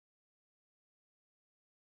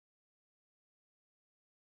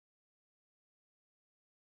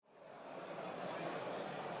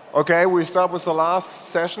Okay, we start with the last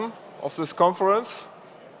session of this conference.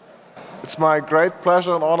 It's my great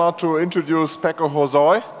pleasure and honor to introduce Peko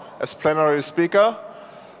Hosoi as plenary speaker.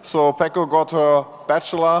 So Peko got her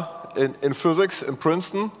bachelor in physics in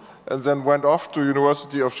Princeton and then went off to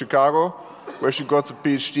University of Chicago, where she got a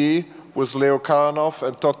PhD with Leo Karanov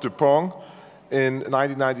and Todd Dupont in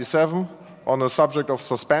 1997 on the subject of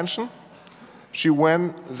suspension. She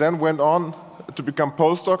then went on to become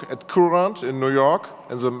postdoc at Courant in New York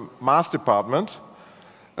in the math department.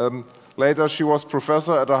 Later, she was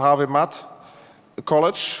professor at the Harvey Math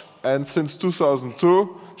College, and since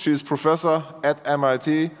 2002, she is professor at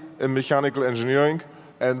MIT in mechanical engineering,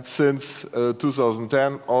 and since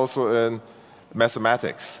 2010, also in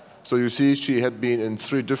mathematics. So you see, she had been in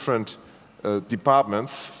 3 different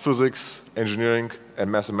departments: physics, engineering, and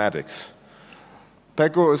mathematics.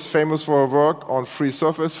 Peko is famous for her work on free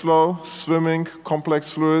surface flow, swimming, complex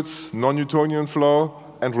fluids, non-Newtonian flow,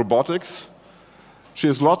 and robotics. She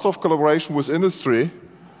has lots of collaboration with industry.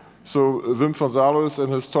 So Wim van Zaluis in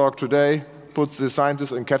his talk today puts the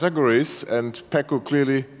scientists in categories, and Peko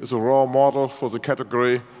clearly is a role model for the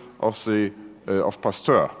category of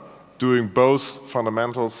Pasteur, doing both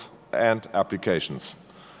fundamentals and applications.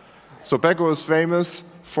 So Peko is famous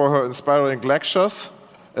for her inspiring lectures,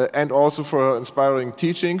 and also for her inspiring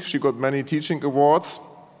teaching. She got many teaching awards,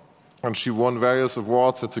 and she won various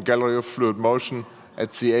awards at the Gallery of Fluid Motion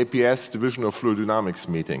at the APS Division of Fluid Dynamics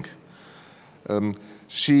meeting.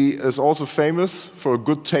 She is also famous for a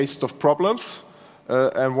good taste of problems,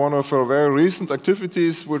 and one of her very recent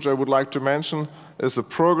activities, which I would like to mention, is a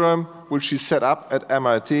program which she set up at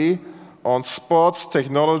MIT on sports,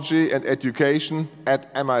 technology, and education at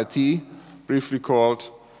MIT, briefly called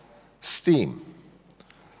STEAM.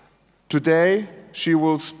 Today, she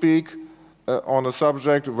will speak on a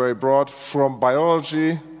subject very broad, from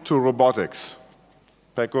biology to robotics.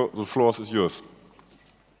 Peko, the floor is yours.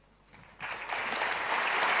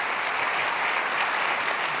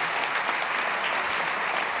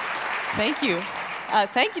 Thank you.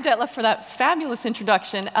 Thank you, Detlef, for that fabulous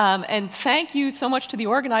introduction. And thank you so much to the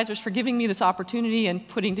organizers for giving me this opportunity and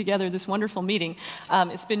putting together this wonderful meeting.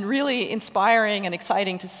 It's been really inspiring and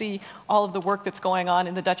exciting to see all of the work that's going on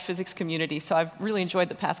in the Dutch physics community. So I've really enjoyed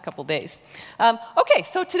the past couple days. Okay,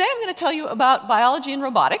 so today I'm going to tell you about biology and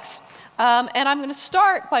robotics. And I'm going to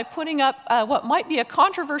start by putting up what might be a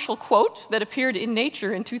controversial quote that appeared in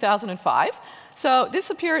Nature in 2005. So this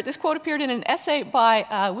quote appeared in an essay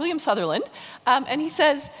by William Sutherland, and he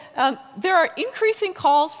says, there are increasing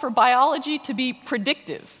calls for biology to be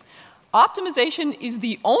predictive. Optimization is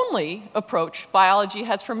the only approach biology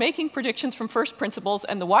has for making predictions from first principles,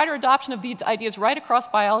 and the wider adoption of these ideas right across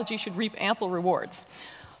biology should reap ample rewards.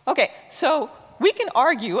 Okay, so we can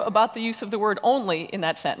argue about the use of the word only in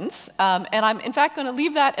that sentence, and I'm in fact going to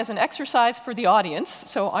leave that as an exercise for the audience.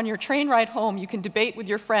 So on your train ride home, you can debate with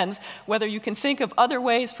your friends whether you can think of other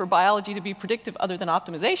ways for biology to be predictive other than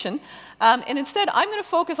optimization. And instead, I'm going to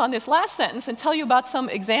focus on this last sentence and tell you about some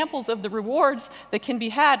examples of the rewards that can be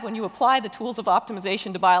had when you apply the tools of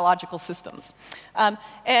optimization to biological systems. And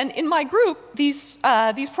in my group, these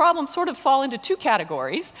problems sort of fall into 2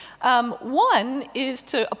 categories. One is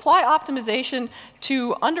to apply optimization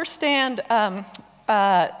to understand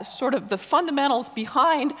sort of the fundamentals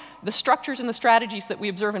behind the structures and the strategies that we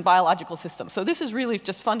observe in biological systems. So this is really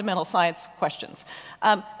just fundamental science questions.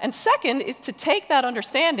 And second is to take that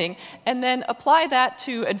understanding and then apply that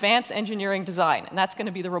to advanced engineering design. And that's going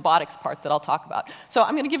to be the robotics part that I'll talk about. So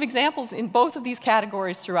I'm going to give examples in both of these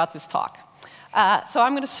categories throughout this talk. So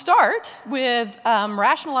I'm going to start with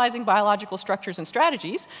rationalizing biological structures and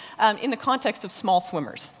strategies in the context of small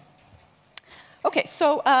swimmers. Okay,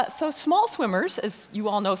 so small swimmers, as you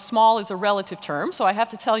all know, small is a relative term, so I have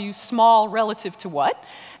to tell you small relative to what.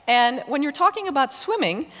 And when you're talking about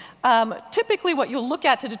swimming, typically what you'll look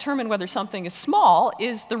at to determine whether something is small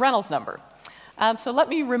is the Reynolds number. So let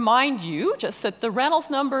me remind you just that the Reynolds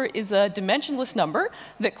number is a dimensionless number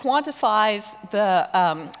that quantifies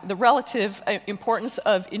the relative importance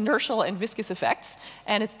of inertial and viscous effects,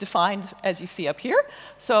 and it's defined as you see up here.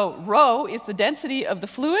 So rho is the density of the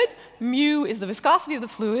fluid, mu is the viscosity of the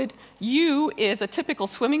fluid, u is a typical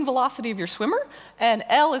swimming velocity of your swimmer, and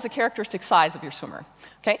L is a characteristic size of your swimmer.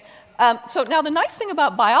 Okay? So now the nice thing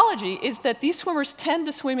about biology is that these swimmers tend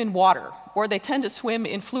to swim in water, or they tend to swim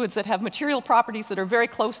in fluids that have material properties that are very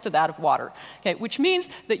close to that of water, okay, which means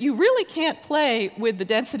that you really can't play with the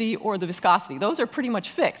density or the viscosity. Those are pretty much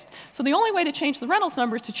fixed. So the only way to change the Reynolds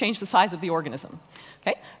number is to change the size of the organism.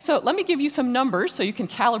 Okay, so let me give you some numbers so you can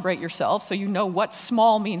calibrate yourself so you know what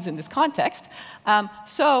small means in this context.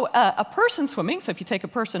 A person swimming, so if you take a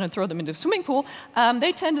person and throw them into a swimming pool,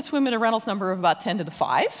 they tend to swim at a Reynolds number of about 10 to the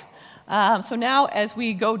 5. So now as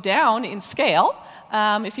we go down in scale,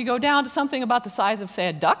 if you go down to something about the size of, say,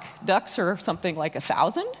 a duck, ducks are something like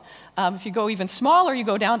 1,000. If you go even smaller, you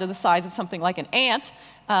go down to the size of something like an ant.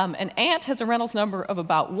 An ant has a Reynolds number of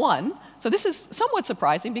about 1. So this is somewhat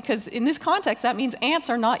surprising because in this context, that means ants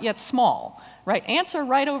are not yet small, right? Ants are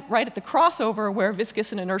right at the crossover where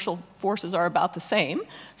viscous and inertial forces are about the same.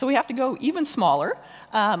 So we have to go even smaller.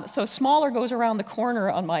 So smaller goes around the corner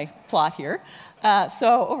on my plot here.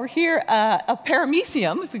 So over here, a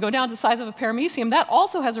paramecium, if we go down to the size of a paramecium, that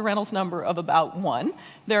also has a Reynolds number of about 1.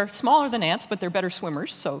 They're smaller than ants, but they're better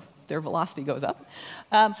swimmers, so their velocity goes up.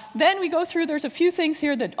 Then we go through, there's a few things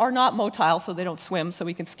here that are not motile, so they don't swim, so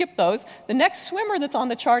we can skip those. The next swimmer that's on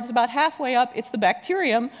the chart is about halfway up. It's the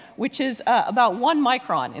bacterium, which is about 1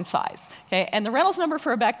 micron in size. Okay? And the Reynolds number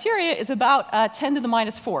for a bacteria is about 10 to the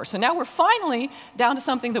minus 4. So now we're finally down to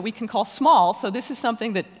something that we can call small. So this is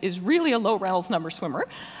something that is really a low Reynolds number swimmer.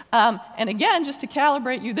 And again, just to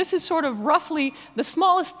calibrate you, this is sort of roughly the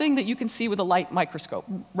smallest thing that you can see with a light microscope,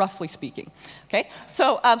 roughly speaking. Okay?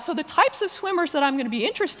 So the types of swimmers that I'm going to be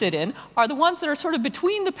interested in are the ones that are sort of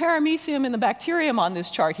between the paramecium and the bacterium on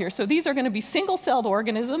this chart here. So these are going to be single-celled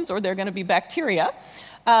organisms, or they're going to be bacteria.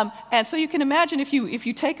 And so you can imagine if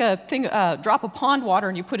you take a drop of pond water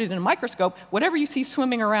and you put it in a microscope, whatever you see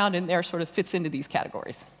swimming around in there sort of fits into these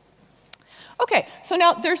categories. Okay, so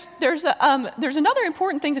now there's another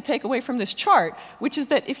important thing to take away from this chart, which is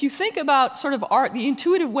that if you think about sort of the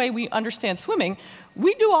intuitive way we understand swimming,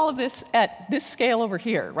 we do all of this at this scale over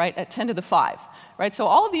here, right, at 10 to the 5. Right? So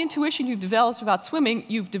all of the intuition you've developed about swimming,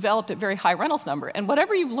 you've developed at very high Reynolds number. And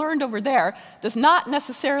whatever you've learned over there does not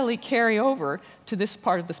necessarily carry over to this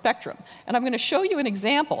part of the spectrum. And I'm going to show you an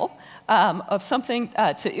example of something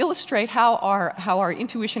to illustrate how our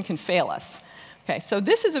intuition can fail us. Okay, so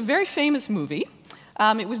this is a very famous movie.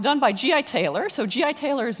 It was done by G.I. Taylor. So G.I.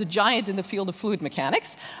 Taylor is a giant in the field of fluid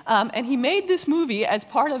mechanics. And he made this movie as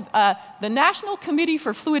part of the National Committee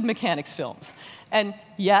for Fluid Mechanics Films. And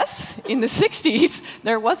yes, in the 60s,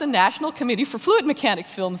 there was a National Committee for Fluid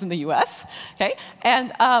Mechanics Films in the US. Okay? And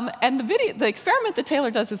the experiment that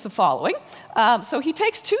Taylor does is the following. So he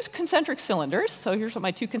takes 2 concentric cylinders. So here's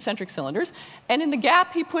my 2 concentric cylinders. And in the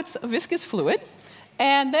gap, he puts a viscous fluid.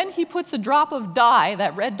 And then he puts a drop of dye,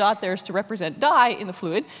 that red dot there is to represent dye, in the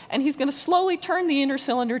fluid. And he's going to slowly turn the inner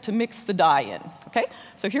cylinder to mix the dye in. Okay?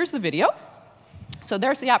 So here's the video. So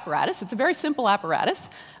there's the apparatus. It's a very simple apparatus.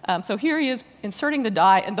 So here he is inserting the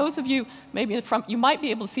dye. And those of you, maybe you might be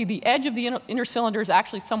able to see the edge of the inner cylinder is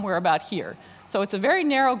actually somewhere about here. So it's a very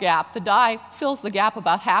narrow gap. The dye fills the gap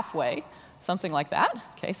about halfway, something like that.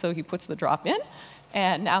 Okay, so he puts the drop in.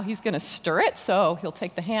 And now he's going to stir it. So he'll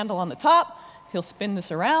take the handle on the top. He'll spin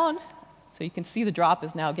this around. So you can see the drop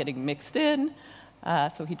is now getting mixed in.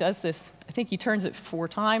 So he does this. I think he turns it 4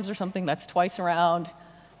 times or something. That's twice around.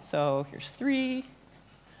 So here's 3.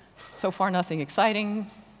 So far, nothing exciting.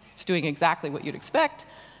 It's doing exactly what you'd expect.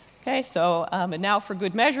 Okay, so and now for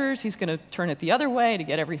good measures, he's going to turn it the other way to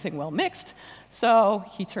get everything well mixed. So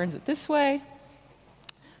he turns it this way.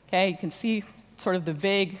 Okay, you can see sort of the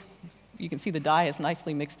vague, you can see the dye is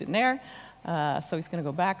nicely mixed in there. So he's going to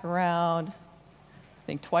go back around, I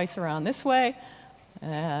think twice around this way,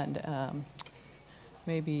 and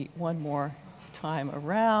maybe one more time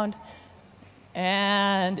around.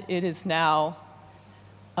 And it is now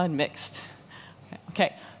unmixed.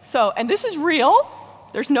 Okay, so, and this is real.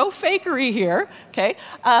 There's no fakery here, okay?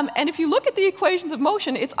 And if you look at the equations of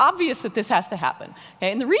motion, it's obvious that this has to happen.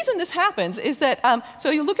 Okay? And the reason this happens is that, so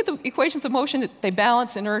you look at the equations of motion, they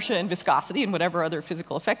balance inertia and viscosity and whatever other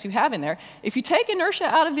physical effects you have in there. If you take inertia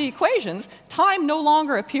out of the equations, time no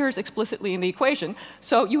longer appears explicitly in the equation.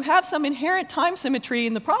 So you have some inherent time symmetry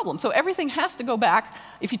in the problem. So everything has to go back.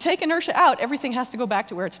 If you take inertia out, everything has to go back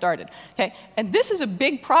to where it started. Okay? And this is a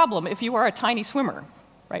big problem if you are a tiny swimmer.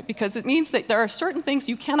 Right? Because it means that there are certain things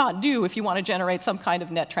you cannot do if you want to generate some kind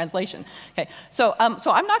of net translation. Okay, so I'm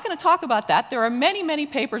not going to talk about that. There are many, many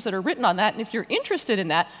papers that are written on that, and if you're interested in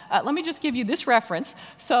that, let me just give you this reference.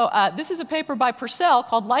 So this is a paper by Purcell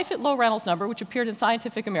called Life at Low Reynolds Number, which appeared in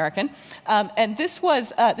Scientific American, and this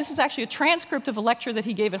is actually a transcript of a lecture that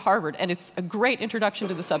he gave at Harvard, and it's a great introduction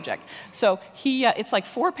to the subject. So it's like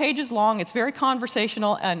 4 pages long. It's very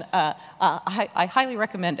conversational, and I highly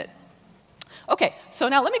recommend it. Okay, so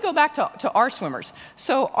now let me go back to our swimmers.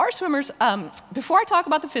 So our swimmers, before I talk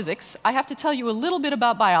about the physics, I have to tell you a little bit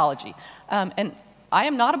about biology. And I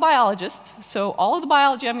am not a biologist, so all of the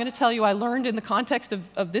biology I'm going to tell you I learned in the context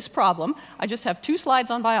of this problem. I just have 2 slides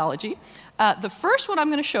on biology. The first one I'm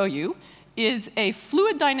going to show you is a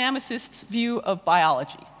fluid dynamicist's view of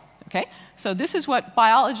biology. Okay? So this is what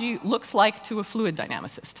biology looks like to a fluid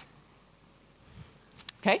dynamicist.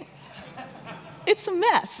 Okay? It's a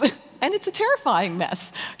mess. And it's a terrifying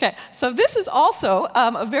mess. Okay, so this is also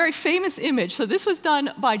a very famous image. So this was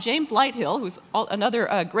done by James Lighthill, who's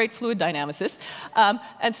another great fluid dynamicist.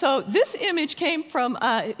 And so this image came from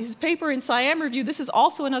his paper in Siam Review. This is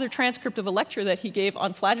also another transcript of a lecture that he gave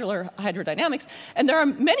on flagellar hydrodynamics. And there are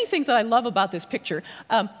many things that I love about this picture.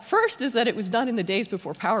 First is that it was done in the days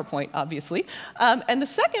before PowerPoint, obviously. And the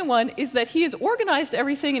second one is that he has organized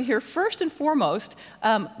everything in here first and foremost,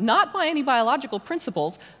 not by any biological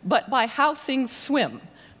principles, but by how things swim.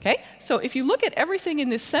 Okay? So if you look at everything in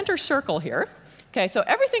this center circle here, okay, so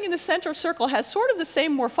everything in the center circle has sort of the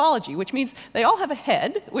same morphology, which means they all have a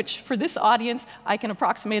head, which for this audience I can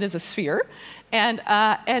approximate as a sphere, and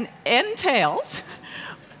n tails,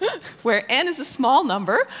 where n is a small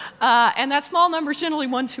number, and that small number is generally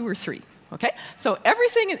 1, 2, or 3. Okay? So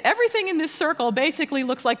everything in this circle basically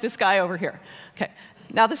looks like this guy over here. Okay.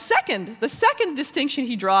 Now, the second distinction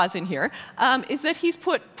he draws in here is that he's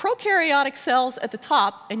put prokaryotic cells at the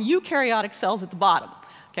top and eukaryotic cells at the bottom.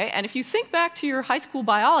 Okay? And if you think back to your high school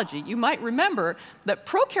biology, you might remember that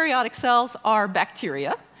prokaryotic cells are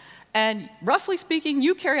bacteria, and roughly speaking,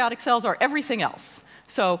 eukaryotic cells are everything else.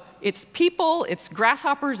 So it's people, it's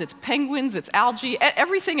grasshoppers, it's penguins, it's algae,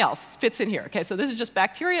 everything else fits in here. Okay, so this is just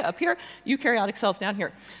bacteria up here, eukaryotic cells down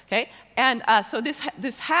here. Okay, and so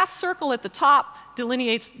this half circle at the top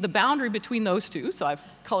delineates the boundary between those two. So I've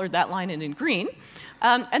colored that line in green.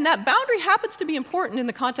 And that boundary happens to be important in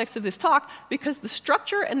the context of this talk because the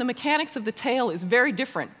structure and the mechanics of the tail is very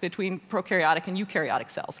different between prokaryotic and eukaryotic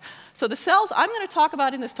cells. So the cells I'm going to talk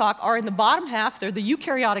about in this talk are in the bottom half. They're the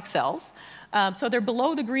eukaryotic cells. So they're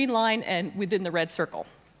below the green line and within the red circle.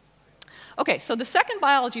 Okay, so the second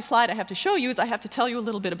biology slide I have to show you is I have to tell you a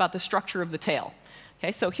little bit about the structure of the tail.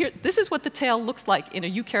 Okay, so here, this is what the tail looks like in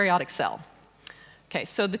a eukaryotic cell. Okay,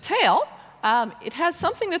 so the tail, it has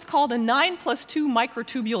something that's called a 9+2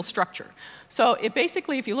 microtubule structure. So it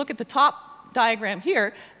basically, if you look at the top diagram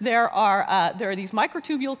here, there are these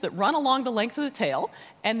microtubules that run along the length of the tail,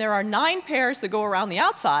 and there are 9 pairs that go around the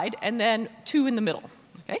outside, and then 2 in the middle.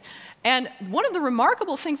 Okay? And one of the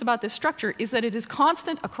remarkable things about this structure is that it is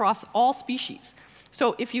constant across all species.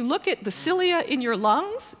 So if you look at the cilia in your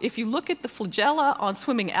lungs, if you look at the flagella on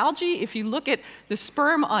swimming algae, if you look at the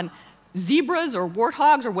sperm on zebras or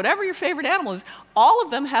warthogs or whatever your favorite animal is, all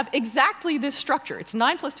of them have exactly this structure. It's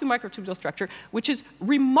 9+2 microtubule structure, which is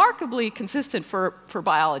remarkably consistent for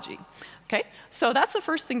biology. Okay? So that's the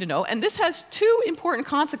first thing to know, and this has 2 important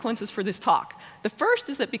consequences for this talk. The first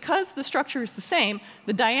is that because the structure is the same,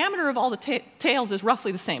 the diameter of all the tails is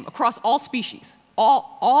roughly the same across all species.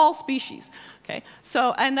 All species. Okay?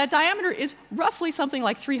 So, and that diameter is roughly something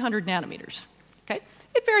like 300 nanometers. Okay?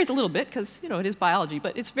 It varies a little bit because, you know, it is biology,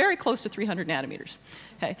 but it's very close to 300 nanometers.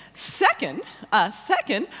 Okay? Second,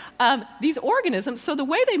 these organisms, so the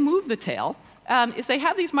way they move the tail is they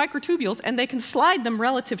have these microtubules and they can slide them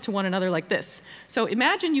relative to one another like this. So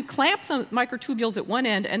imagine you clamp the microtubules at one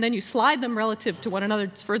end and then you slide them relative to one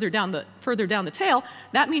another further down the tail.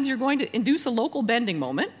 That means you're going to induce a local bending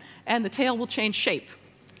moment and the tail will change shape.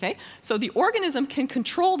 Okay? So the organism can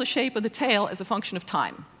control the shape of the tail as a function of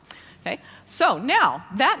time. Okay? So now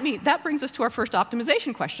that brings us to our first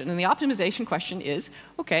optimization question, and the optimization question is,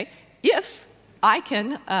 okay, if I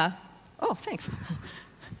can, oh, thanks.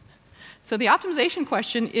 So the optimization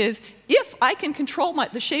question is, if I can control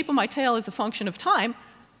the shape of my tail as a function of time,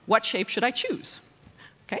 what shape should I choose?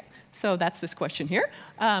 Okay, so that's this question here.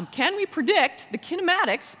 Can we predict the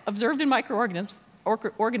kinematics observed in microorganisms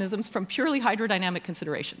from purely hydrodynamic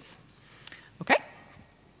considerations? Okay.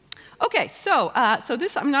 Okay, so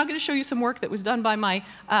this, I'm now going to show you some work that was done by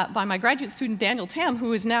my graduate student Daniel Tam,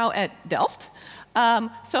 who is now at Delft.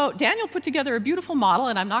 So Daniel put together a beautiful model,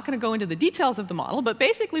 and I'm not going to go into the details of the model, but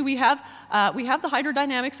basically we have the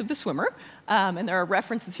hydrodynamics of the swimmer, and there are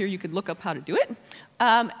references here you could look up how to do it.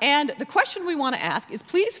 And the question we want to ask is,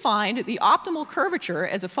 please find the optimal curvature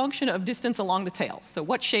as a function of distance along the tail. So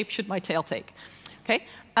what shape should my tail take? Okay?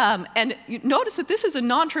 And you notice that this is a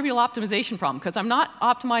non-trivial optimization problem, because I'm not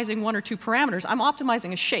optimizing one or two parameters. I'm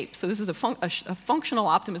optimizing a shape. So this is a functional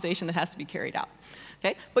optimization that has to be carried out.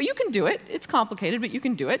 Okay? But you can do it. It's complicated, but you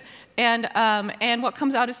can do it. And what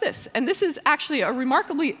comes out is this. And this is actually a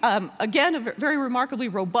remarkably, again, a very remarkably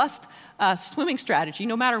robust swimming strategy.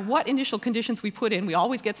 No matter what initial conditions we put in, we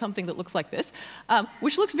always get something that looks like this,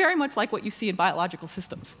 which looks very much like what you see in biological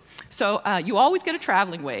systems. So you always get a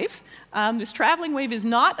traveling wave. This traveling wave is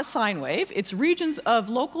not a sine wave. It's regions of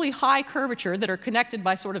locally high curvature that are connected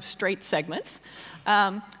by sort of straight segments.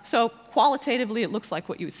 So qualitatively, it looks like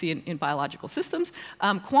what you would see in biological systems.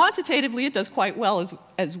 Quantitatively, it does quite well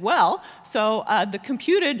as well. So the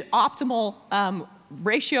computed optimal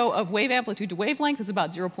ratio of wave amplitude to wavelength is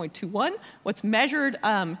about 0.21. What's measured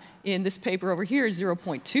in this paper over here is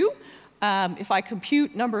 0.2. If I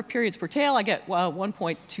compute number of periods per tail, I get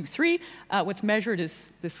 1.23. What's measured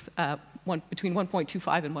is this between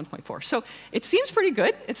 1.25 and 1.4. So it seems pretty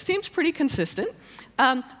good. It seems pretty consistent.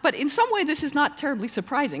 But in some way, this is not terribly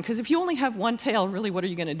surprising, because if you only have one tail, really, what are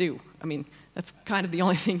you going to do? I mean, that's kind of the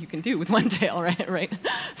only thing you can do with one tail, right?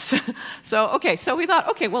 So we thought,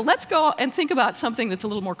 OK, well, let's go and think about something that's a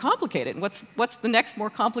little more complicated. What's the next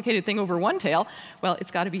more complicated thing over one tail? Well,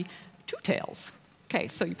 it's got to be two tails. OK,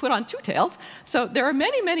 so you put on two tails. So there are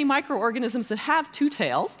many, many microorganisms that have two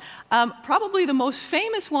tails. Probably the most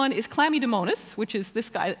famous one is Chlamydomonas, which is this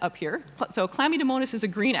guy up here. So Chlamydomonas is a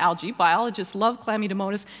green algae. Biologists love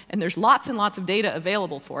Chlamydomonas, and there's lots and lots of data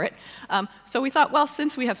available for it. So we thought, well,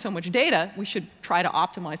 since we have so much data, we should try to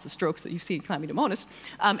optimize the strokes that you see in Chlamydomonas.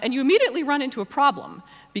 And you immediately run into a problem,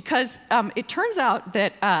 because it turns out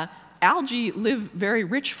that algae live very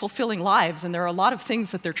rich, fulfilling lives, and there are a lot of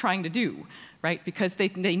things that they're trying to do. Right? Because they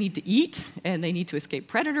need to eat, and they need to escape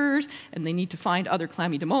predators, and they need to find other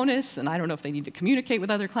Chlamydomonas, and I don't know if they need to communicate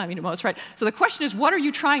with other Chlamydomonas, right? So the question is, what are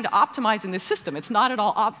you trying to optimize in this system? It's not at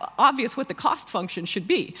all obvious what the cost function should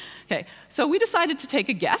be. Okay, so we decided to take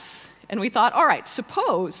a guess, and we thought, all right,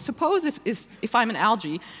 suppose if I'm an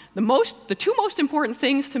algae, the two most important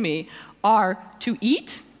things to me are to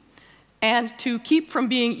eat and to keep from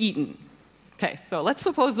being eaten. Okay, so let's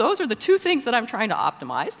suppose those are the two things that I'm trying to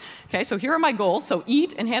optimize. Okay, so here are my goals. So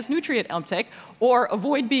eat, enhance nutrient uptake, or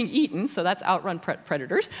avoid being eaten, so that's outrun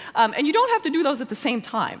predators. And you don't have to do those at the same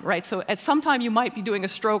time, right? So at some time you might be doing a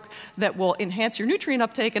stroke that will enhance your nutrient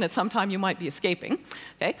uptake, and at some time you might be escaping.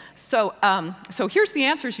 Okay, so here's the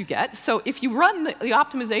answers you get. So if you run the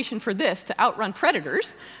optimization for this to outrun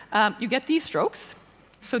predators, you get these strokes.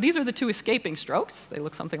 So these are the two escaping strokes. They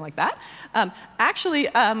look something like that. Actually,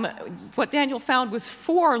 what Daniel found was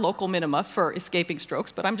 4 local minima for escaping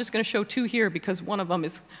strokes, but I'm just going to show 2 here because well,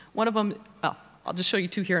 I'll just show you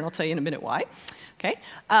 2 here, and I'll tell you in a minute why. Okay.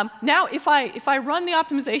 Now, if I run the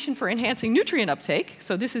optimization for enhancing nutrient uptake,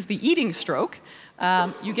 so this is the eating stroke,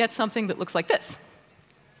 you get something that looks like this.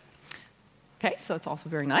 Okay, so it's also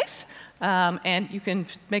very nice. And you can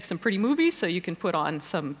make some pretty movies, so you can put on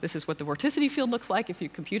this is what the vorticity field looks like if you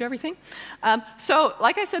compute everything. So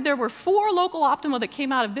like I said, there were 4 local optima that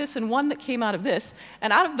came out of this and 1 that came out of this.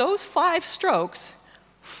 And out of those 5 strokes,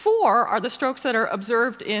 4 are the strokes that are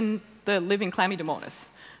observed in the living Chlamydomonas.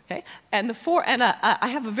 Okay? And I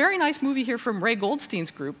have a very nice movie here from Ray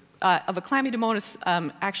Goldstein's group of a Chlamydomonas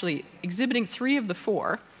actually exhibiting 3 of the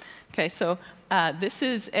 4. Okay, so this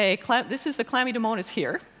is the Chlamydomonas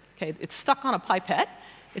here. Okay, it's stuck on a pipette.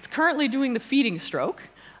 It's currently doing the feeding stroke.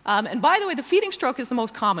 And by the way, the feeding stroke is the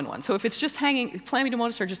most common one. So if it's just hanging,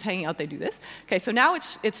 Chlamydomonas are just hanging out, they do this. Okay, so now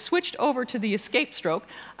it's switched over to the escape stroke.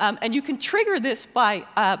 And you can trigger this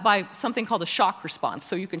by something called a shock response.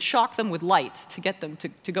 So you can shock them with light to get them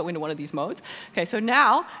to go into one of these modes. Okay, so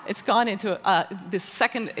now it's gone into this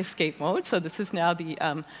second escape mode. So this is now the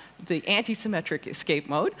anti-symmetric escape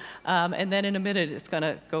mode. And then in a minute, it's going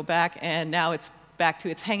to go back, and now it's back to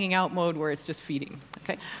its hanging out mode where it's just feeding.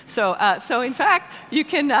 Okay, so in fact, you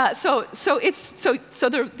can the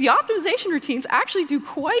optimization routines actually do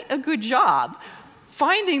quite a good job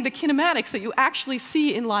finding the kinematics that you actually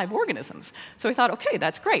see in live organisms. So we thought, okay,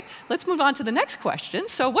 that's great. Let's move on to the next question.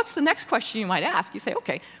 So what's the next question you might ask? You say,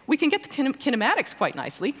 okay, we can get the kinematics quite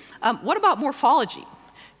nicely. What about morphology?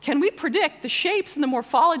 Can we predict the shapes and the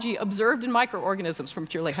morphology observed in microorganisms from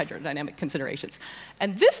purely hydrodynamic considerations?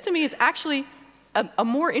 And this, to me, is actually a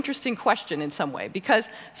more interesting question in some way, because,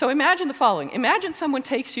 so imagine the following. Imagine someone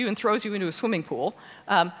takes you and throws you into a swimming pool.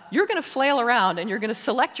 You're going to flail around, and you're going to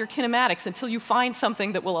select your kinematics until you find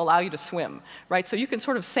something that will allow you to swim, right? So you can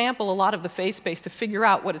sort of sample a lot of the phase space to figure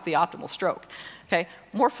out what is the optimal stroke. Okay?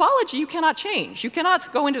 Morphology you cannot change. You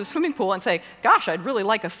cannot go into a swimming pool and say, gosh, I'd really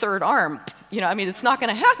like a third arm. I mean, it's not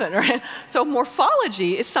going to happen, right? So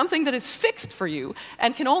morphology is something that is fixed for you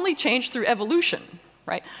and can only change through evolution,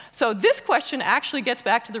 right? So this question actually gets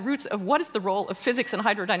back to the roots of what is the role of physics and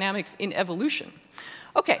hydrodynamics in evolution.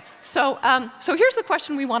 Okay, so here's the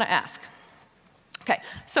question we want to ask. Okay,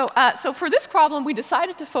 so for this problem, we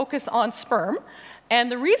decided to focus on sperm.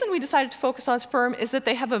 And the reason we decided to focus on sperm is that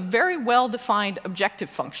they have a very well-defined objective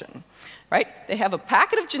function, right? They have a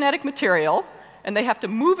packet of genetic material, and they have to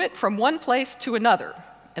move it from one place to another.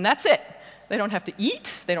 And that's it. They don't have to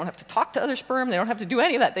eat. They don't have to talk to other sperm. They don't have to do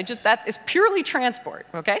any of that. It's purely transport,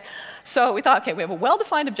 OK? So we thought, OK, we have a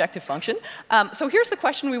well-defined objective function. So here's the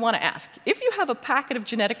question we want to ask. If you have a packet of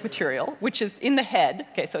genetic material, which is in the head,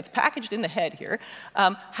 OK, so it's packaged in the head here,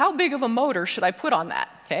 how big of a motor should I put on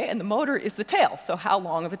that? OK, and the motor is the tail. So how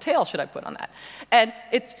long of a tail should I put on that? And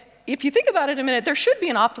if you think about it a minute, there should be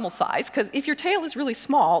an optimal size, because if your tail is really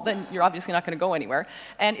small, then you're obviously not going to go anywhere.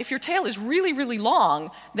 And if your tail is really, really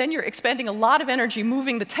long, then you're expending a lot of energy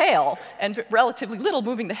moving the tail and relatively little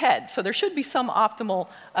moving the head. So there should be some optimal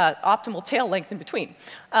tail length in between.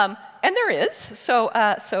 And there is.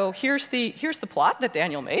 So here's the plot that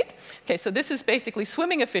Daniel made. Okay, so this is basically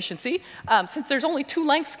swimming efficiency. Since there's only 2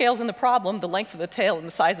 length scales in the problem, the length of the tail and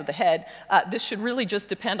the size of the head, this should really just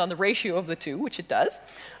depend on the ratio of the 2, which it does.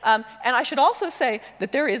 And I should also say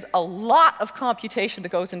that there is a lot of computation that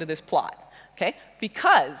goes into this plot. Okay?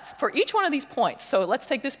 Because for each one of these points, so let's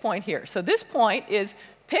take this point here. So this point is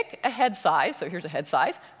pick a head size, so here's a head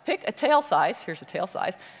size, pick a tail size, here's a tail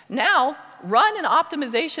size. Now, run an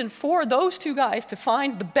optimization for those 2 guys to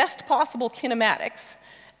find the best possible kinematics,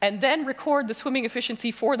 and then record the swimming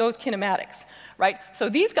efficiency for those kinematics, right? So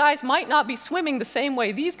these guys might not be swimming the same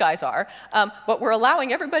way these guys are, but we're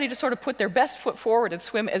allowing everybody to sort of put their best foot forward and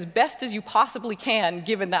swim as best as you possibly can,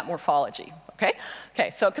 given that morphology. Okay?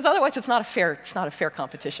 Okay, so, because otherwise it's not a fair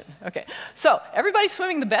competition. Okay, so everybody's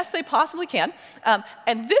swimming the best they possibly can,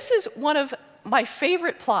 and this is one of my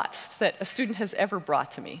favorite plots that a student has ever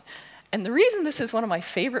brought to me. And the reason this is one of my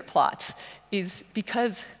favorite plots is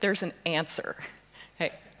because there's an answer.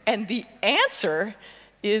 Okay? And the answer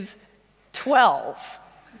is 12.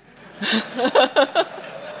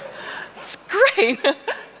 It's great.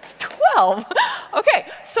 It's 12. Okay,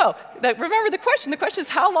 so remember the question. The question is,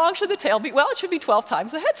 how long should the tail be? Well, it should be 12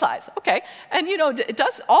 times the head size. Okay, and it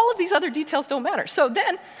does, all of these other details don't matter. So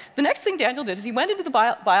then, the next thing Daniel did is he went into the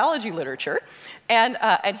biology literature, and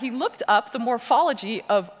he looked up the morphology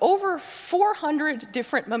of over 400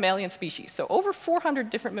 different mammalian species. So over 400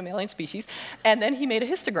 different mammalian species, and then he made a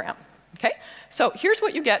histogram. Okay, so here's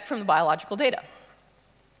what you get from the biological data.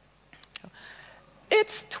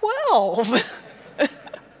 It's 12.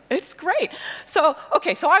 It's great. So,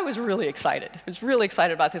 okay, so I was really excited. I was really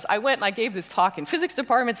excited about this. I went and I gave this talk in physics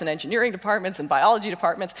departments and engineering departments and biology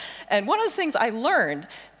departments. And one of the things I learned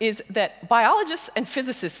is that biologists and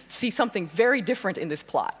physicists see something very different in this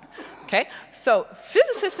plot. Okay? So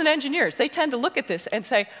physicists and engineers, they tend to look at this and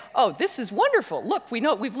say, oh, this is wonderful. Look,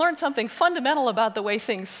 we've learned something fundamental about the way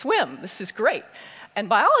things swim. This is great. And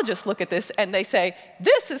biologists look at this and they say,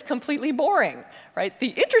 this is completely boring, right? The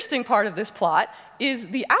interesting part of this plot is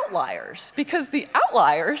the outliers, because the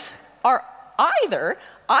outliers are either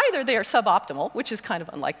they are suboptimal, which is kind of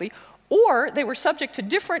unlikely, or they were subject to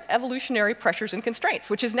different evolutionary pressures and constraints,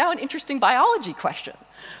 which is now an interesting biology question.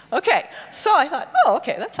 Okay, so I thought, oh,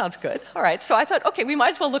 okay, that sounds good. All right, so I thought, okay, we might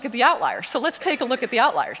as well look at the outliers. So let's take a look at the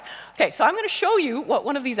outliers. Okay, so I'm going to show you what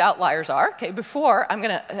one of these outliers are. Okay, before I'm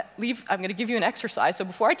going to give you an exercise. So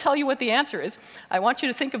before I tell you what the answer is, I want you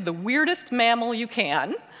to think of the weirdest mammal you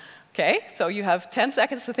can. Okay, so you have 10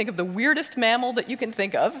 seconds to think of the weirdest mammal that you can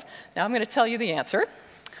think of. Now I'm going to tell you the answer.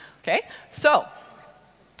 Okay, so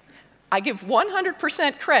I give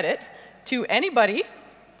 100% credit to anybody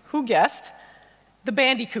who guessed the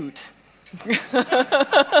bandicoot.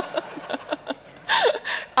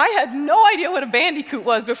 I had no idea what a bandicoot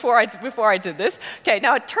was before I did this. Okay,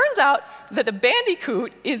 now it turns out that a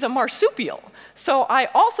bandicoot is a marsupial. So I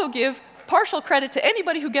also give partial credit to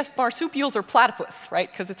anybody who guessed marsupials or platypus,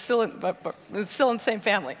 right? Because it's still in the same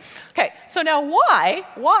family. Okay, so now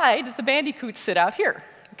why does the bandicoot sit out here?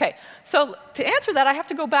 Okay, so to answer that, I have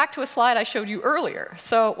to go back to a slide I showed you earlier.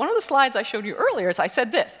 So one of the slides I showed you earlier is I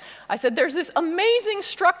said this. I said there's this amazing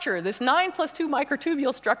structure, this 9+2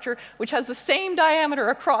 microtubule structure, which has the same diameter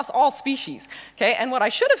across all species. Okay, and what I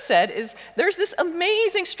should have said is there's this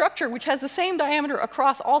amazing structure which has the same diameter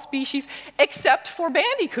across all species except for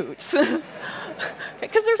bandicoots.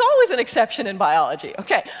 Because there's always an exception in biology.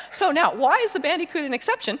 Okay, so now why is the bandicoot an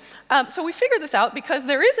exception? So we figured this out because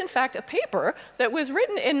there is in fact a paper that was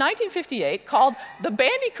written in 1958 called The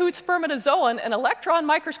Bandicoot Spermatozoan, an Electron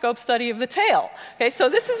Microscope Study of the Tail. Okay, so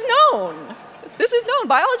this is known. This is known.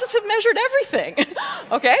 Biologists have measured everything.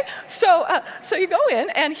 Okay, so you go in,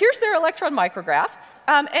 and here's their electron micrograph.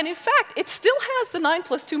 And in fact, it still has the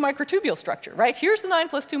 9+2 microtubule structure, right? Here's the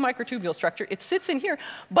 9+2 microtubule structure. It sits in here,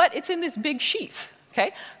 but it's in this big sheath.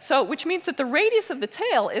 Okay? So, which means that the radius of the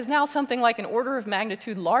tail is now something like an order of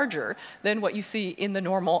magnitude larger than what you see in the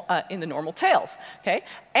normal tails. Okay?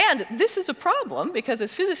 And this is a problem because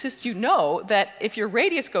as physicists you know that if your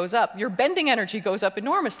radius goes up, your bending energy goes up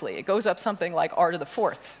enormously. It goes up something like r to the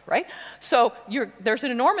 4th, right? So there's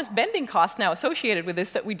an enormous bending cost now associated with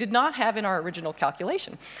this that we did not have in our original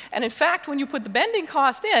calculation. And in fact, when you put the bending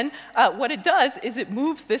cost in, what it does is it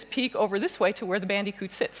moves this peak over this way to where the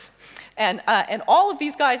bandicoot sits. And all of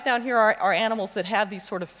these guys down here are animals that have these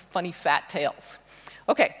sort of funny fat tails.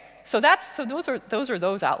 Okay, so those are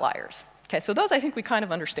those outliers. Okay, so those I think we kind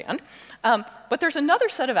of understand. But there's another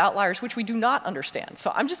set of outliers which we do not understand.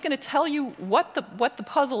 So I'm just going to tell you what the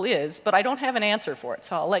puzzle is, but I don't have an answer for it.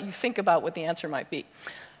 So I'll let you think about what the answer might be.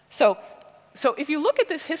 So if you look at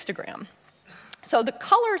this histogram, so the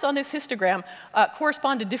colors on this histogram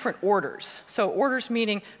correspond to different orders. So orders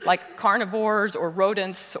meaning like carnivores or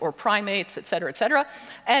rodents or primates, et cetera, et cetera.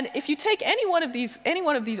 And if you take any one of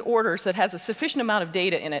these orders that has a sufficient amount of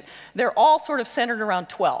data in it, they're all sort of centered around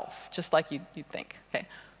 12, just like you'd think. Okay?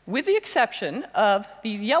 With the exception of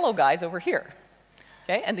these yellow guys over here.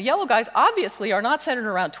 Okay? And the yellow guys obviously are not centered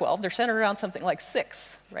around 12. They're centered around something like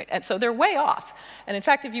 6. Right? And so they're way off. And in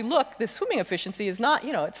fact, if you look, the swimming efficiency is not,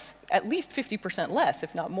 it's at least 50% less,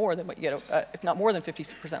 if not more than what you get, if not more than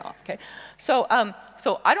 50% off. Okay? So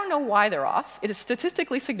I don't know why they're off. It is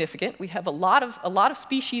statistically significant. We have a lot of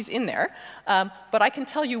species in there, but I can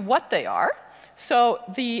tell you what they are. So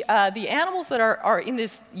the animals that are in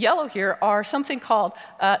this yellow here are something called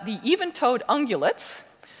the even-toed ungulates.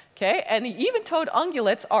 Okay? And the even-toed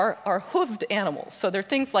ungulates are hoofed animals. So they're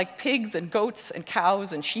things like pigs and goats and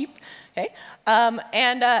cows and sheep. Okay?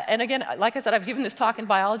 And again, like I said, I've given this talk in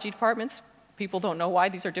biology departments. People don't know why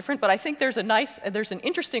these are different, but I think there's an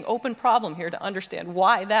interesting open problem here to understand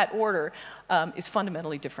why that order is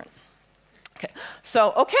fundamentally different. Okay,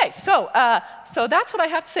 so that's what I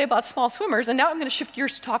have to say about small swimmers, and now I'm going to shift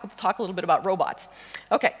gears to talk a little bit about robots.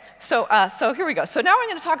 Okay, so here we go. So now I'm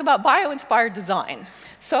going to talk about bio-inspired design.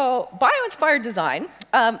 So bio-inspired design,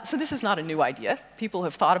 so this is not a new idea. People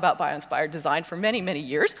have thought about bio-inspired design for many, many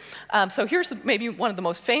years. So here's maybe one of the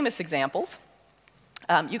most famous examples.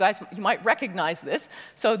 You might recognize this.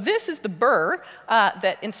 So this is the burr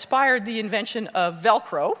that inspired the invention of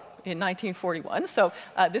Velcro in 1941. So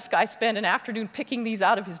this guy spent an afternoon picking these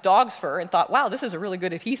out of his dog's fur and thought, wow, this is a really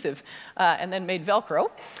good adhesive, and then made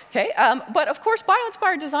Velcro. Okay? But of course,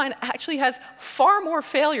 bio-inspired design actually has far more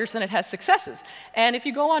failures than it has successes. And if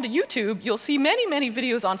you go onto YouTube, you'll see many, many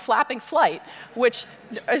videos on flapping flight, which,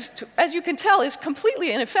 as you can tell, is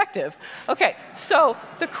completely ineffective. Okay, so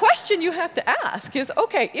the question you have to ask is,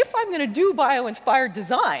 okay, if I'm going to do bio-inspired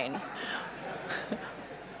design,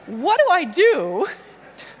 what do I do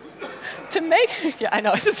to make, yeah, I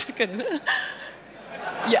know, this is good.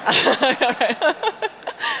 Yeah.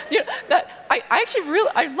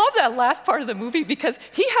 I love that last part of the movie because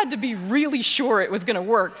he had to be really sure it was going to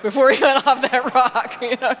work before he went off that rock.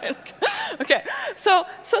 Okay, so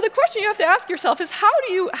the question you have to ask yourself is how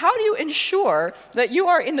do you ensure that you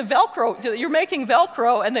are in the Velcro, that you're making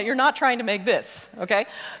Velcro and that you're not trying to make this? Okay,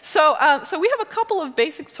 so we have a couple of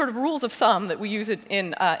basic sort of rules of thumb that we use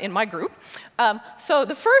in my group. So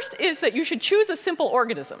the first is that you should choose a simple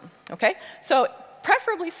organism. Okay, so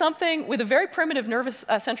preferably something with a very primitive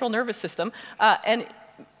central nervous system, and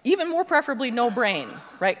even more preferably no brain,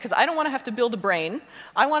 right? Because I don't want to have to build a brain.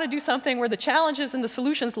 I want to do something where the challenges and the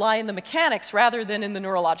solutions lie in the mechanics rather than in the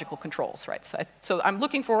neurological controls, right? So I'm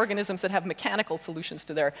looking for organisms that have mechanical solutions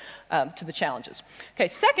to the challenges. Okay,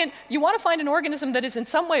 second, you want to find an organism that is in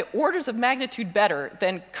some way orders of magnitude better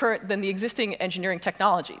than the existing engineering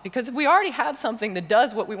technology. Because if we already have something that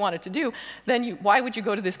does what we want it to do, then why would you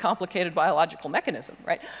go to this complicated biological mechanism,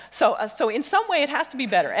 right? So in some way it has to be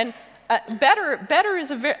better. And better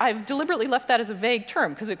is I've deliberately left that as a vague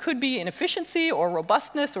term because it could be in efficiency or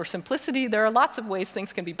robustness or simplicity. There are lots of ways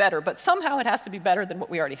things can be better, but somehow it has to be better than what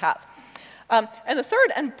we already have. And the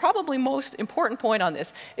third and probably most important point on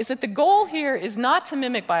this is that the goal here is not to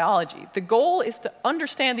mimic biology. The goal is to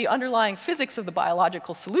understand the underlying physics of the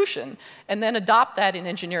biological solution and then adopt that in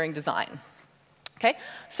engineering design. Okay,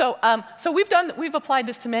 so we've applied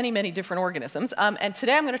this to many, many different organisms, and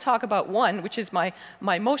today I'm going to talk about one, which is my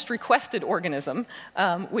most requested organism,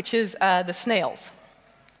 which is the snails.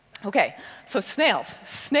 Okay, so snails.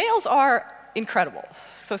 Snails are incredible.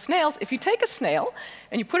 So snails, if you take a snail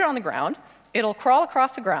and you put it on the ground, it'll crawl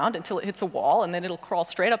across the ground until it hits a wall, and then it'll crawl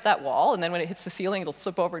straight up that wall, and then when it hits the ceiling, it'll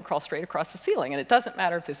flip over and crawl straight across the ceiling. And it doesn't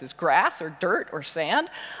matter if this is grass or dirt or sand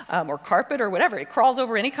or carpet or whatever. It crawls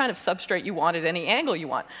over any kind of substrate you want at any angle you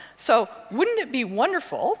want. So wouldn't it be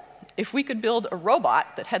wonderful if we could build a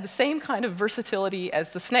robot that had the same kind of versatility as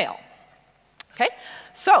the snail? Okay,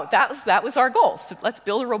 so that was our goal. So let's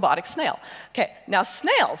build a robotic snail. Okay, now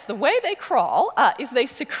snails, the way they crawl is they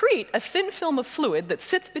secrete a thin film of fluid that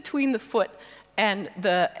sits between the foot and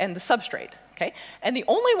the substrate. Okay, and the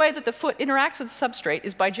only way that the foot interacts with the substrate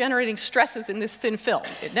is by generating stresses in this thin film.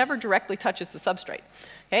 It never directly touches the substrate.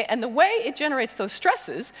 Okay, and the way it generates those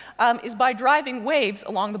stresses is by driving waves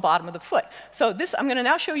along the bottom of the foot. So this, I'm going to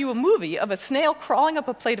now show you a movie of a snail crawling up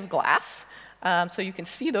a plate of glass, so you can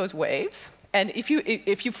see those waves. And if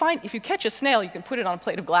you catch a snail, you can put it on a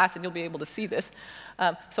plate of glass and you'll be able to see this.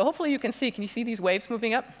 So hopefully you can see. Can you see these waves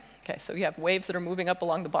moving up? Okay, so you have waves that are moving up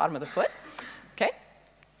along the bottom of the foot. Okay,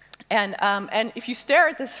 and if you stare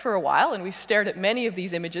at this for a while, and we've stared at many of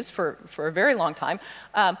these images for a very long time,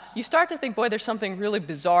 you start to think, boy, there's something really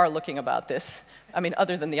bizarre looking about this. I mean,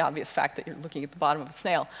 other than the obvious fact that you're looking at the bottom of a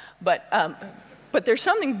snail. But there's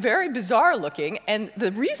something very bizarre looking, and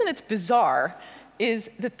the reason it's bizarre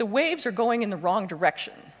is that the waves are going in the wrong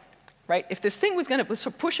direction, right? If this thing was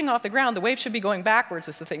pushing off the ground, the wave should be going backwards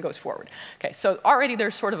as the thing goes forward. Okay, so already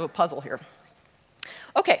there's sort of a puzzle here.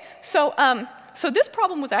 Okay, so this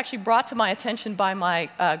problem was actually brought to my attention by my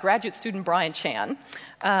graduate student, Brian Chan.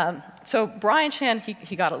 So Brian Chan,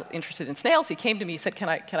 he got interested in snails. He came to me, he said, can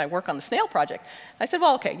I work on the snail project? I said,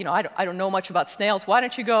 well, okay, you know, I don't know much about snails. Why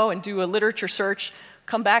don't you go and do a literature search,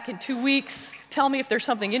 come back in 2 weeks, tell me if there's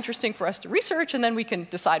something interesting for us to research, and then we can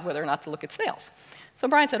decide whether or not to look at snails. So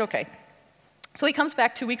Brian said, okay. So he comes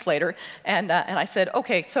back 2 weeks later, and I said,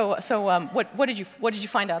 okay, so what did you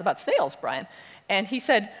find out about snails, Brian? And he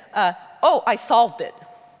said, oh, I solved it.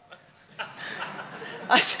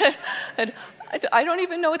 I said, I don't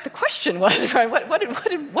even know what the question was, Brian. What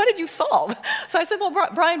did you solve? So I said, well,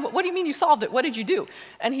 Brian, what do you mean you solved it? What did you do?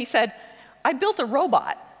 And he said, I built a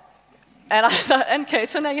robot. And I thought, okay,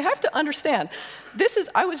 so now you have to understand,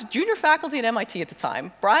 I was junior faculty at MIT at the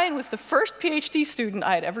time. Brian was the first PhD student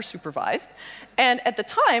I had ever supervised. And at the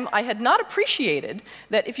time, I had not appreciated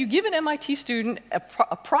that if you give an MIT student a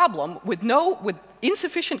problem with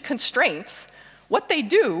insufficient constraints, what they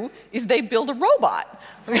do is they build a robot.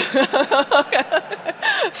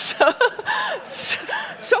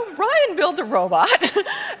 So Brian built a robot,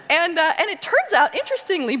 and it turns out,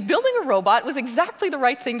 interestingly, building a robot was exactly the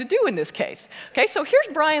right thing to do in this case. Okay, so here's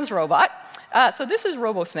Brian's robot. So this is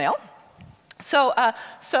RoboSnail. So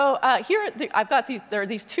here I've got there are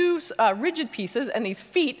these two rigid pieces and these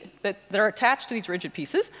feet that are attached to these rigid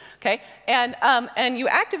pieces, okay? And you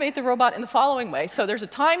activate the robot in the following way. So there's a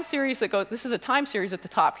time series that goes, this is a time series at the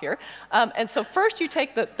top here. And so first you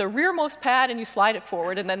take the rearmost pad and you slide it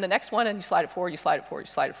forward, and then the next one and you slide it forward, you slide it forward,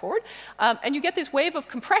 you slide it forward. And you get this wave of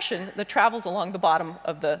compression that travels along the bottom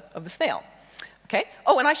of the snail. Okay.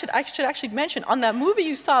 Oh, and I should actually mention, on that movie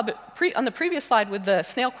you saw, but on the previous slide with the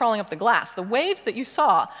snail crawling up the glass, the waves that you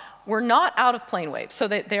saw were not out-of-plane waves. So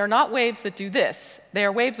they are not waves that do this. They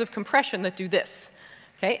are waves of compression that do this.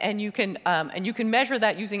 Okay. And you can measure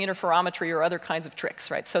that using interferometry or other kinds of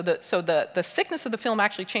tricks, right? So the thickness of the film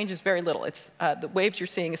actually changes very little. It's the waves you're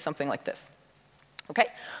seeing is something like this. Okay.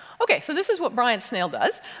 Okay, so this is what Brian's snail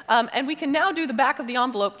does. And we can now do the back of the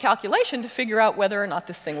envelope calculation to figure out whether or not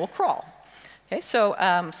this thing will crawl. Okay,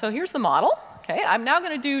 so here's the model. Okay, I'm now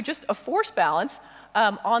going to do just a force balance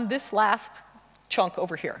on this last chunk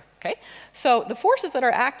over here. Okay, so the forces that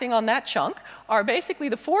are acting on that chunk are basically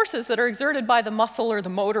the forces that are exerted by the muscle or the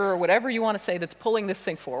motor or whatever you want to say that's pulling this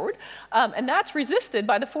thing forward, and that's resisted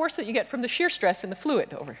by the force that you get from the shear stress in the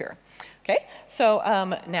fluid over here. Okay, so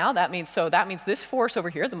now that means this force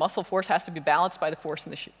over here, the muscle force, has to be balanced by the force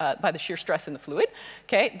in by the shear stress in the fluid.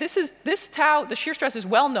 Okay, this tau, the shear stress is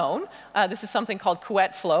well known. This is something called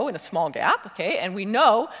Couette flow in a small gap. Okay, and we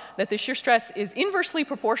know that the shear stress is inversely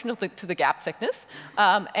proportional to the gap thickness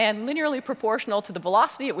and linearly proportional to the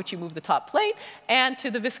velocity at which you move the top plate and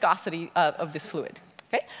to the viscosity of this fluid.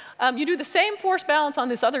 Okay, you do the same force balance on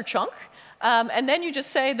this other chunk. And then you just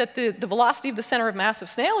say that the velocity of the center of mass of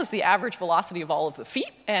snail is the average velocity of all of the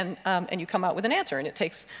feet, and you come out with an answer. And it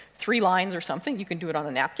takes 3 lines or something. You can do it on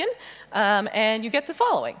a napkin, and you get the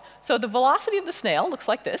following. So the velocity of the snail looks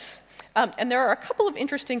like this. And there are a couple of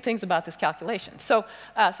interesting things about this calculation. So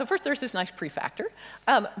first, there's this nice prefactor.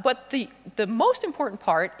 But the most important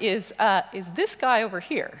part is this guy over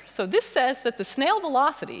here. So this says that the snail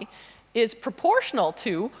velocity is proportional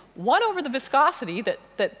to 1 over the viscosity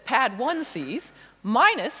that pad 1 sees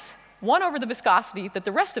minus 1 over the viscosity that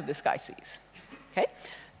the rest of this guy sees. Okay?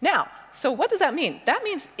 Now, so what does that mean? That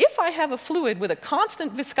means if I have a fluid with a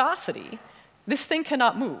constant viscosity, this thing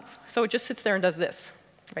cannot move. So it just sits there and does this,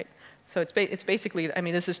 right? So it's basically, I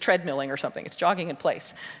mean, this is treadmilling or something. It's jogging in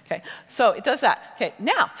place. Okay, so it does that. Okay,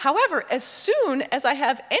 now, however, as soon as I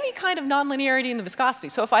have any kind of nonlinearity in the viscosity,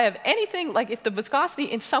 so if I have anything, like if the viscosity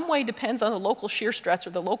in some way depends on the local shear stress or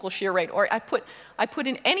the local shear rate, or I put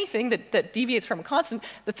in anything that deviates from a constant,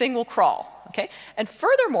 the thing will crawl. Okay? And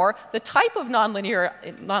furthermore, the type of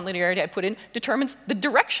nonlinearity I put in determines the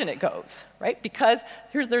direction it goes, right? Because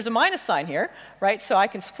there's a minus sign here, right? So I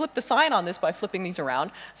can flip the sign on this by flipping these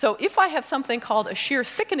around. So if I have something called a shear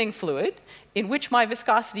thickening fluid, in which my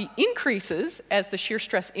viscosity increases as the shear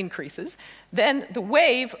stress increases, then the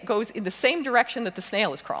wave goes in the same direction that the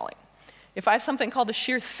snail is crawling. If I have something called a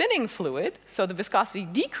shear thinning fluid, so the viscosity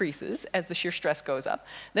decreases as the shear stress goes up,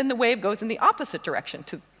 then the wave goes in the opposite direction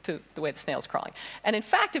to the way the snail is crawling. And in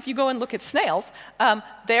fact, if you go and look at snails,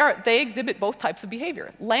 they exhibit both types of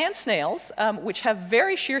behavior. Land snails, which have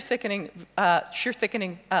very shear thickening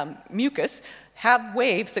mucus, have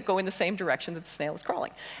waves that go in the same direction that the snail is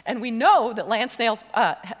crawling. And we know that land snails'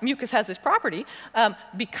 mucus has this property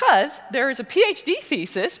because there is a PhD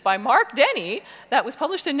thesis by Mark Denny that was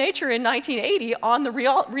published in Nature in 1980 on the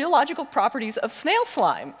rheological properties of snail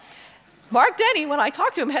slime. Mark Denny, when I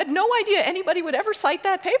talked to him, had no idea anybody would ever cite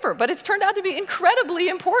that paper, but it's turned out to be incredibly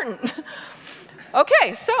important.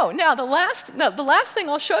 Okay, so now the last thing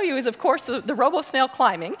I'll show you is, of course, the robo-snail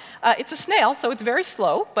climbing. It's a snail, so it's very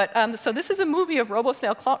slow, but so this is a movie of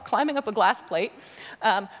robo-snail climbing up a glass plate.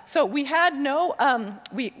 So we had no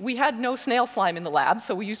snail slime in the lab,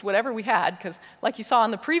 so we used whatever we had, because like you saw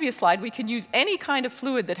on the previous slide, we can use any kind of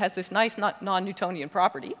fluid that has this nice non-Newtonian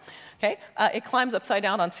property. Okay? It climbs upside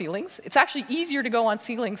down on ceilings. It's actually easier to go on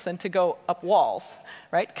ceilings than to go up walls,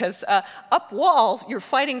 right? Because up walls, you're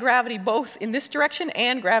fighting gravity both in this direction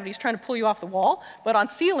and gravity's trying to pull you off the wall. But on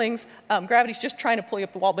ceilings, gravity's just trying to pull you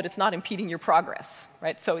up the wall, but it's not impeding your progress,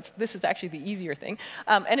 right? So this is actually the easier thing.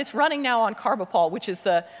 And it's running now on Carbopol, which is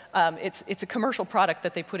it's a commercial product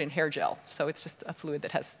that they put in hair gel. So it's just a fluid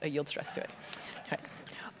that has a yield stress to it. Okay.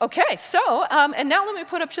 Okay, so, and now let me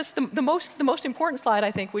put up just the most important slide, I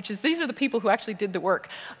think, which is these are the people who actually did the work.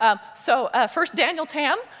 First, Daniel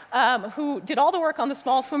Tam, who did all the work on the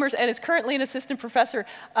small swimmers and is currently an assistant professor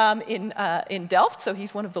in Delft, so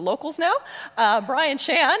he's one of the locals now. Brian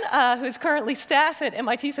Shan, who is currently staff at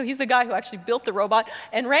MIT, so he's the guy who actually built the robot.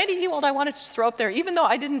 And Randy Ewald, I wanted to throw up there, even though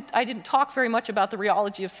I didn't talk very much about the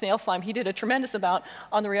rheology of snail slime, he did a tremendous amount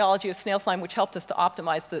on the rheology of snail slime, which helped us to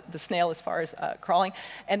optimize the snail as far as crawling.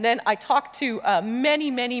 And then I talked to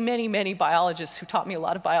many biologists who taught me a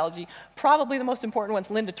lot of biology. Probably the most important ones,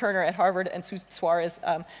 Linda Turner at Harvard and Susan Suarez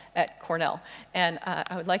at Cornell. And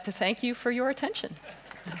I would like to thank you for your attention.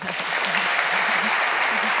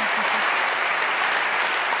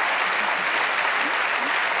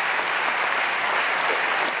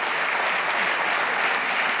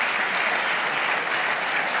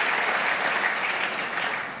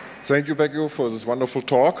 Thank you, Peko, for this wonderful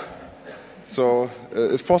talk. So,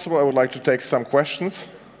 if possible, I would like to take some questions.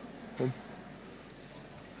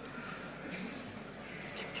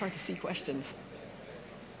 It's hard to see questions.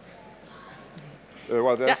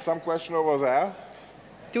 Well, there's some question over there.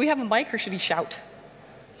 Do we have a mic, or should he shout?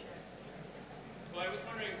 Well, I was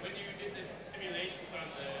wondering, when you did the simulations on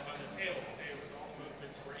the tail, say all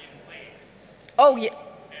movements were in plane. Oh, yeah.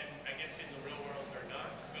 And I guess in the real world they're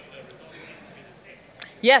not, but the results seem to be the same.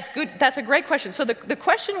 Yes, good. That's a great question. So the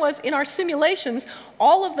question was, in our simulations,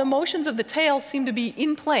 all of the motions of the tail seem to be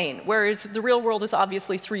in plane, whereas the real world is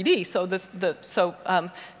obviously 3D. So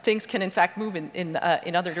things can in fact move in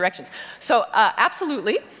other directions. So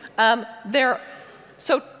absolutely,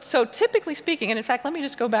 So typically speaking, and in fact, let me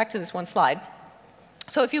just go back to this one slide.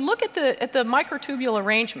 So if you look at the microtubule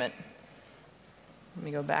arrangement, let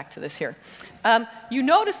me go back to this here. You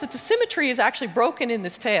notice that the symmetry is actually broken in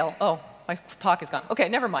this tail. Oh. My talk is gone. Okay,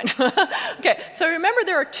 never mind. Okay, so remember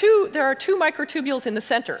there are two microtubules in the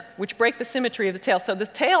center, which break the symmetry of the tail. So the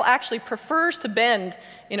tail actually prefers to bend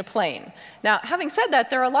in a plane. Now, having said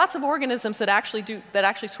that, there are lots of organisms that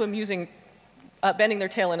actually swim using bending their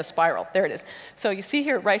tail in a spiral. There it is. So you see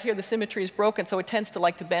here, right here, the symmetry is broken, so it tends to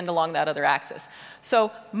like to bend along that other axis.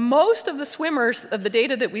 So most of the swimmers of the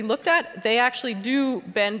data that we looked at, they actually do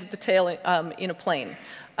bend the tail in a plane.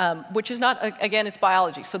 which is not, again, it's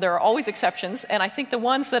biology. So there are always exceptions, and I think the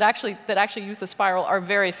ones that actually use the spiral are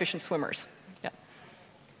very efficient swimmers. Yeah.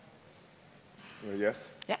 Yes?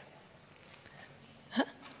 Yeah. Has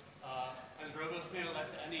RoboSnail led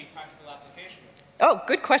to any practical applications? Oh,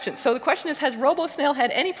 good question. So the question is, has RoboSnail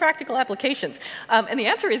had any practical applications? And the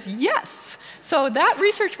answer is yes. So that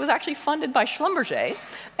research was actually funded by Schlumberger,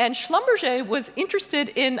 and Schlumberger was interested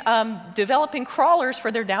in developing crawlers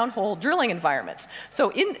for their downhole drilling environments.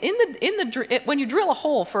 So when you drill a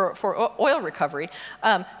hole for oil recovery,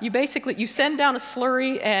 you send down a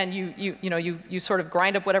slurry and you sort of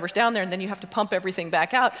grind up whatever's down there, and then you have to pump everything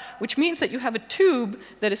back out, which means that you have a tube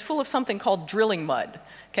that is full of something called drilling mud.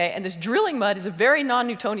 Okay, and this drilling mud is a very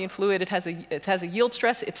non-Newtonian fluid. It has a yield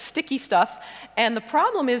stress. It's sticky stuff. And the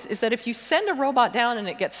problem is that if you send a robot down and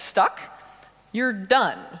it gets stuck, you're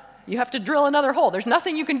done. You have to drill another hole. There's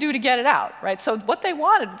nothing you can do to get it out, right? So what they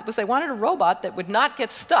wanted was a robot that would not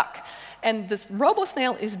get stuck. And this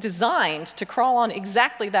RoboSnail is designed to crawl on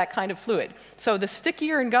exactly that kind of fluid. So the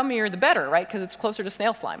stickier and gummier, the better, right? Because it's closer to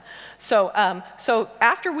snail slime. So,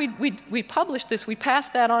 after we published this, we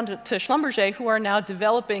passed that on to Schlumberger, who are now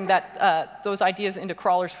developing those ideas into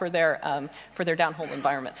crawlers for their downhole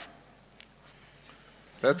environments.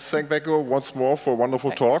 Let's thank Peko once more for a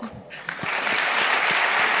wonderful talk.